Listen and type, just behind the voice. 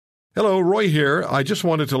Hello, Roy here. I just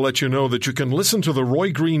wanted to let you know that you can listen to The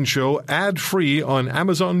Roy Green Show ad-free on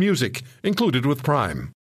Amazon Music, included with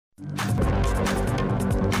Prime.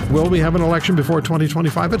 Will we have an election before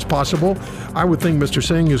 2025? It's possible. I would think Mr.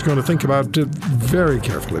 Singh is going to think about it very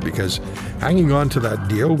carefully, because hanging on to that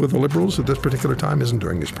deal with the Liberals at this particular time isn't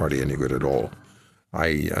doing his party any good at all.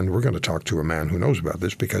 And we're going to talk to a man who knows about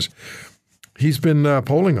this, because he's been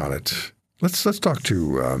polling on it. Let's talk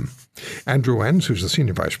to Andrew Enns, who's the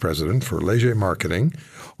Senior Vice President for Leger Marketing,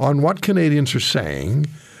 on what Canadians are saying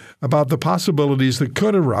about the possibilities that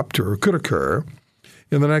could erupt or could occur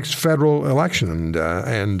in the next federal election.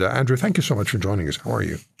 And Andrew, thank you so much for joining us. How are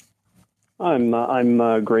you?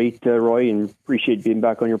 I'm great, Roy, and appreciate being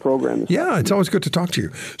back on your program. Yeah, it's always good to talk to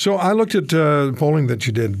you. So I looked at polling that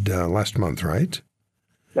you did last month, right?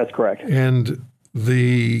 That's correct. And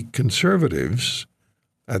the Conservatives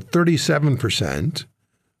at 37%,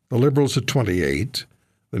 the Liberals at 28%,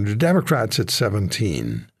 the Democrats at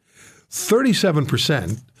 17%.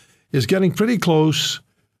 37% is getting pretty close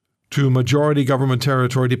to majority government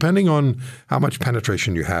territory, depending on how much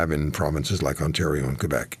penetration you have in provinces like Ontario and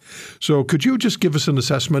Quebec. So could you just give us an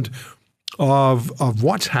assessment of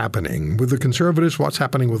what's happening with the Conservatives, what's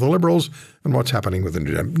happening with the Liberals, and what's happening with the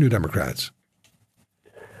New Democrats?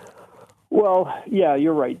 Well, yeah,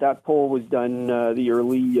 you're right. That poll was done the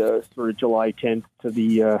early sort of July 10th to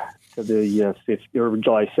the 5th, or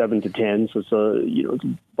July 7th to 10. So it's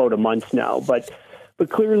about a month now. But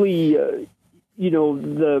clearly,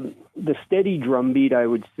 the steady drumbeat, I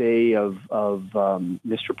would say, of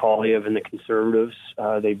Mr. Poilievre and the Conservatives,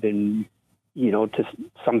 they've been, to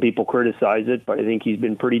some people criticize it, but I think he's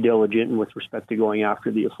been pretty diligent with respect to going after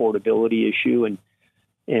the affordability issue and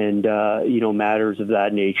matters of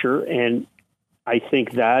that nature. And I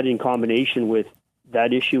think that, in combination with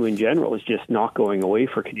that issue in general, is just not going away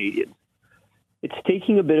for Canadians. It's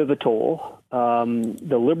taking a bit of a toll.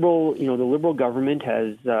 The Liberal government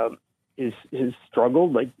has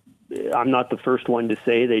struggled. Like, I'm not the first one to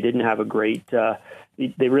say they didn't have a great.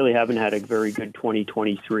 They really haven't had a very good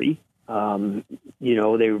 2023.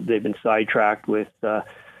 They've been sidetracked with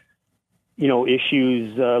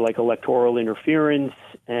issues like electoral interference,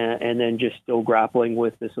 and then just still grappling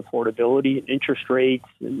with this affordability, interest rates,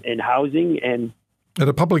 and housing, and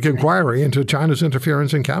a public inquiry into China's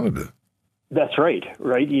interference in Canada. That's right.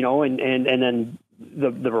 And then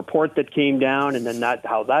the report that came down, and then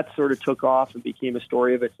how that sort of took off and became a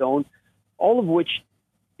story of its own. All of which,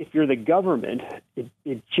 if you're the government,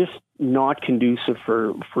 it's just not conducive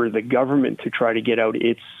for the government to try to get out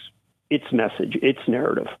its message, its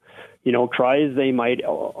narrative. Try as they might,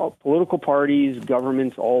 political parties,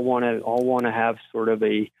 governments all want to have sort of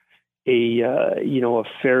a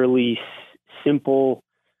fairly simple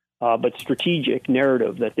but strategic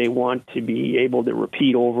narrative that they want to be able to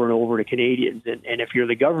repeat over and over to Canadians. And if you're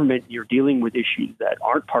the government, you're dealing with issues that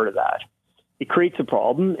aren't part of that. It creates a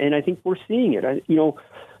problem, and I think we're seeing it.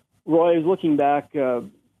 Roy, I was looking back,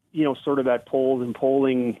 sort of at polls and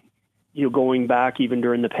polling, going back even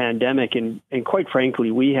during the pandemic, and quite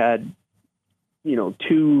frankly, we had,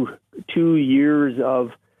 2 years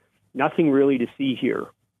of nothing really to see here.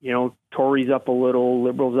 Tories up a little,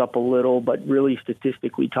 Liberals up a little, but really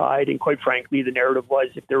statistically tied. And quite frankly, the narrative was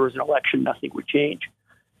if there was an election, nothing would change.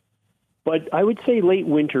 But I would say late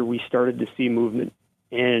winter, we started to see movement.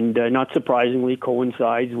 And not surprisingly,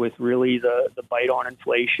 coincides with really the bite on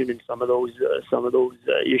inflation and some of those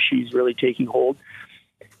issues really taking hold.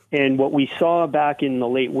 And what we saw back in the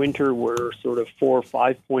late winter were sort of 4 or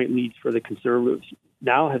 5 point leads for the Conservatives.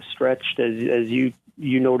 Now have stretched, as you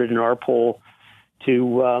noted in our poll,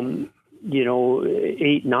 to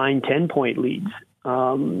 8, 9, 10 point leads.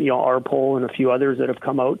 Our poll and a few others that have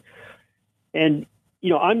come out. And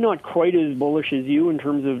I'm not quite as bullish as you in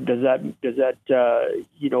terms of does that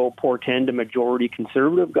portend a majority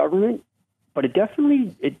Conservative government, but it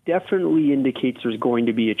definitely indicates there's going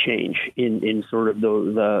to be a change in sort of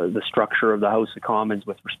the structure of the House of Commons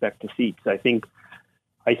with respect to seats. I think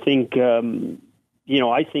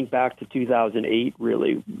back to 2008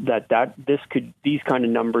 really these kind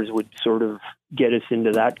of numbers would sort of get us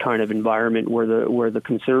into that kind of environment where the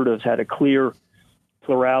Conservatives had a clear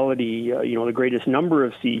plurality, the greatest number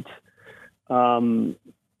of seats,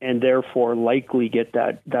 and therefore likely get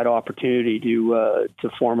that opportunity to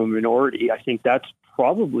form a minority. I think that's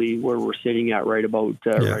probably where we're sitting at right about.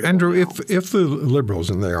 Right Andrew, about now. if the Liberals,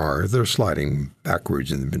 and they're sliding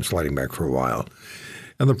backwards and they've been sliding back for a while,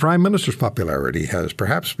 and the Prime Minister's popularity has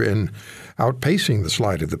perhaps been outpacing the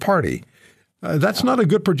slide of the party, that's not a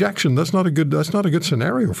good projection. That's not a good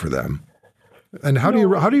scenario for them. And how do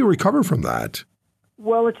you recover from that?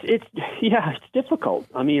 Well, it's difficult.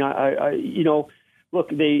 I mean, I look,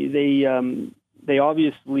 they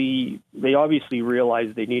obviously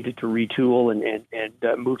realized they needed to retool and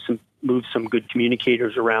move some good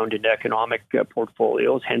communicators around in economic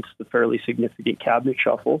portfolios. Hence the fairly significant cabinet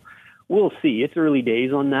shuffle. We'll see. It's early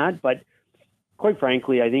days on that, but quite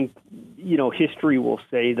frankly, I think history will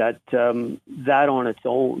say that that on its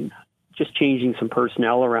own, just changing some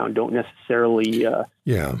personnel around, don't necessarily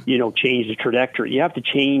change the trajectory. You have to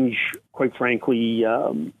change, quite frankly,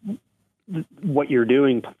 what you're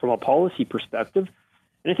doing from a policy perspective,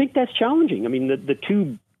 and I think that's challenging. I mean, the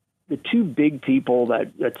two big people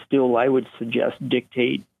that still, I would suggest,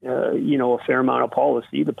 dictate a fair amount of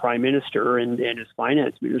policy, the Prime Minister and his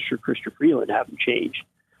Finance Minister, Chrystia Freeland, haven't changed.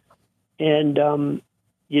 And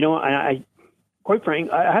I quite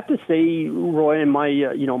frankly, I have to say, Roy, and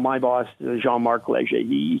my boss, Jean-Marc Leger,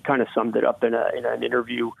 he kind of summed it up in an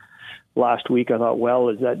interview last week. I thought,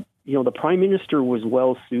 is that the Prime Minister was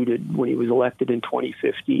well suited when he was elected in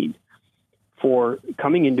 2015 for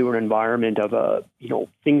coming into an environment of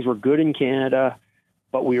things were good in Canada,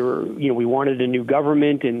 but we wanted a new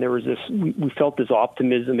government, and there was we felt this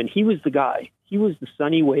optimism, and he was the guy. He was the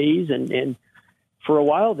sunny ways, and for a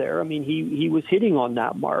while there, I mean, he was hitting on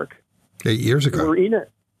that mark. 8 years ago.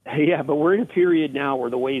 But we're in a period now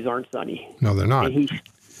where the ways aren't sunny. No, they're not.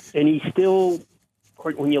 And he's still,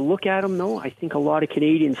 when you look at him, though, I think a lot of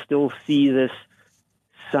Canadians still see this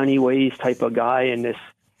sunny ways type of guy, and this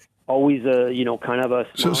always kind of a.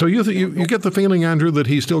 So you get the feeling, Andrew, that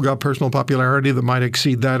he's still got personal popularity that might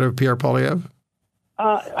exceed that of Pierre Poilievre?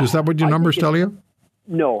 Is that what your numbers tell you?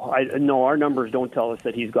 No, our numbers don't tell us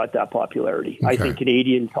that he's got that popularity. Okay. I think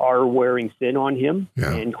Canadians are wearing thin on him.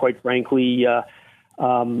 Yeah. And quite frankly, look,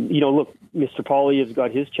 Mr. Poilievre's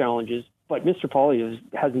got his challenges, but Mr. Poilievre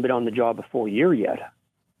hasn't been on the job a full year yet.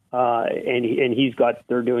 And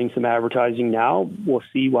they're doing some advertising now. We'll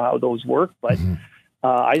see how those work. But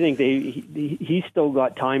I think he's still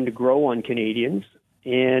got time to grow on Canadians.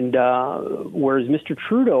 And whereas Mr.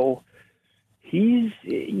 Trudeau, he's,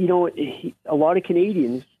 a lot of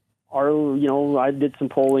Canadians are, I did some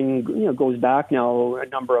polling, goes back now a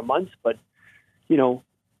number of months, but,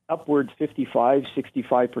 upwards 55,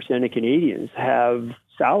 65% of Canadians have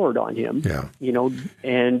soured on him,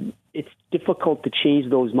 and it's difficult to change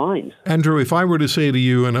those minds. Andrew, if I were to say to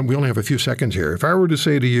you, and we only have a few seconds here, if I were to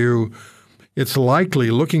say to you, it's likely,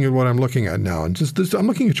 looking at what I'm looking at now, and I'm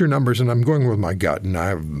looking at your numbers and I'm going with my gut, and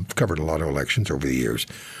I've covered a lot of elections over the years.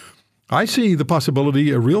 I see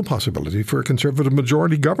a real possibility for a Conservative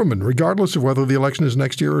majority government, regardless of whether the election is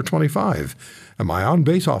next year or 25. Am I on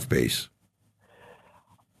base, off base?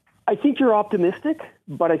 I think you're optimistic,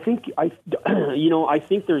 but I think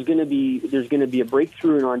there's going to be a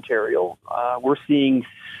breakthrough in Ontario. We're seeing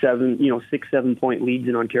 6-7 point leads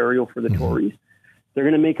in Ontario for the Tories. They're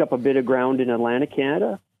going to make up a bit of ground in Atlantic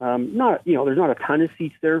Canada. There's not a ton of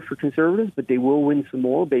seats there for Conservatives, but they will win some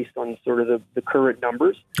more based on sort of the current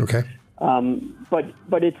numbers. Okay.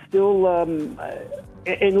 But it's still,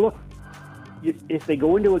 and look, if they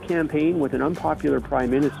go into a campaign with an unpopular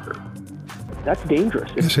Prime Minister, that's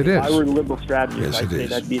dangerous. Yes, it is. If I were a Liberal strategist, I'd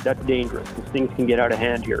say that's dangerous because things can get out of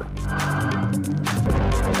hand here.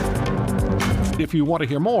 If you want to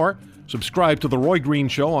hear more, subscribe to The Roy Green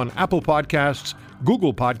Show on Apple Podcasts,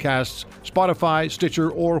 Google Podcasts, Spotify,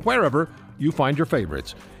 Stitcher, or wherever you find your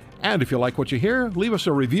favorites. And if you like what you hear, leave us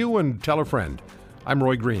a review and tell a friend. I'm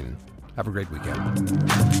Roy Green. Have a great weekend.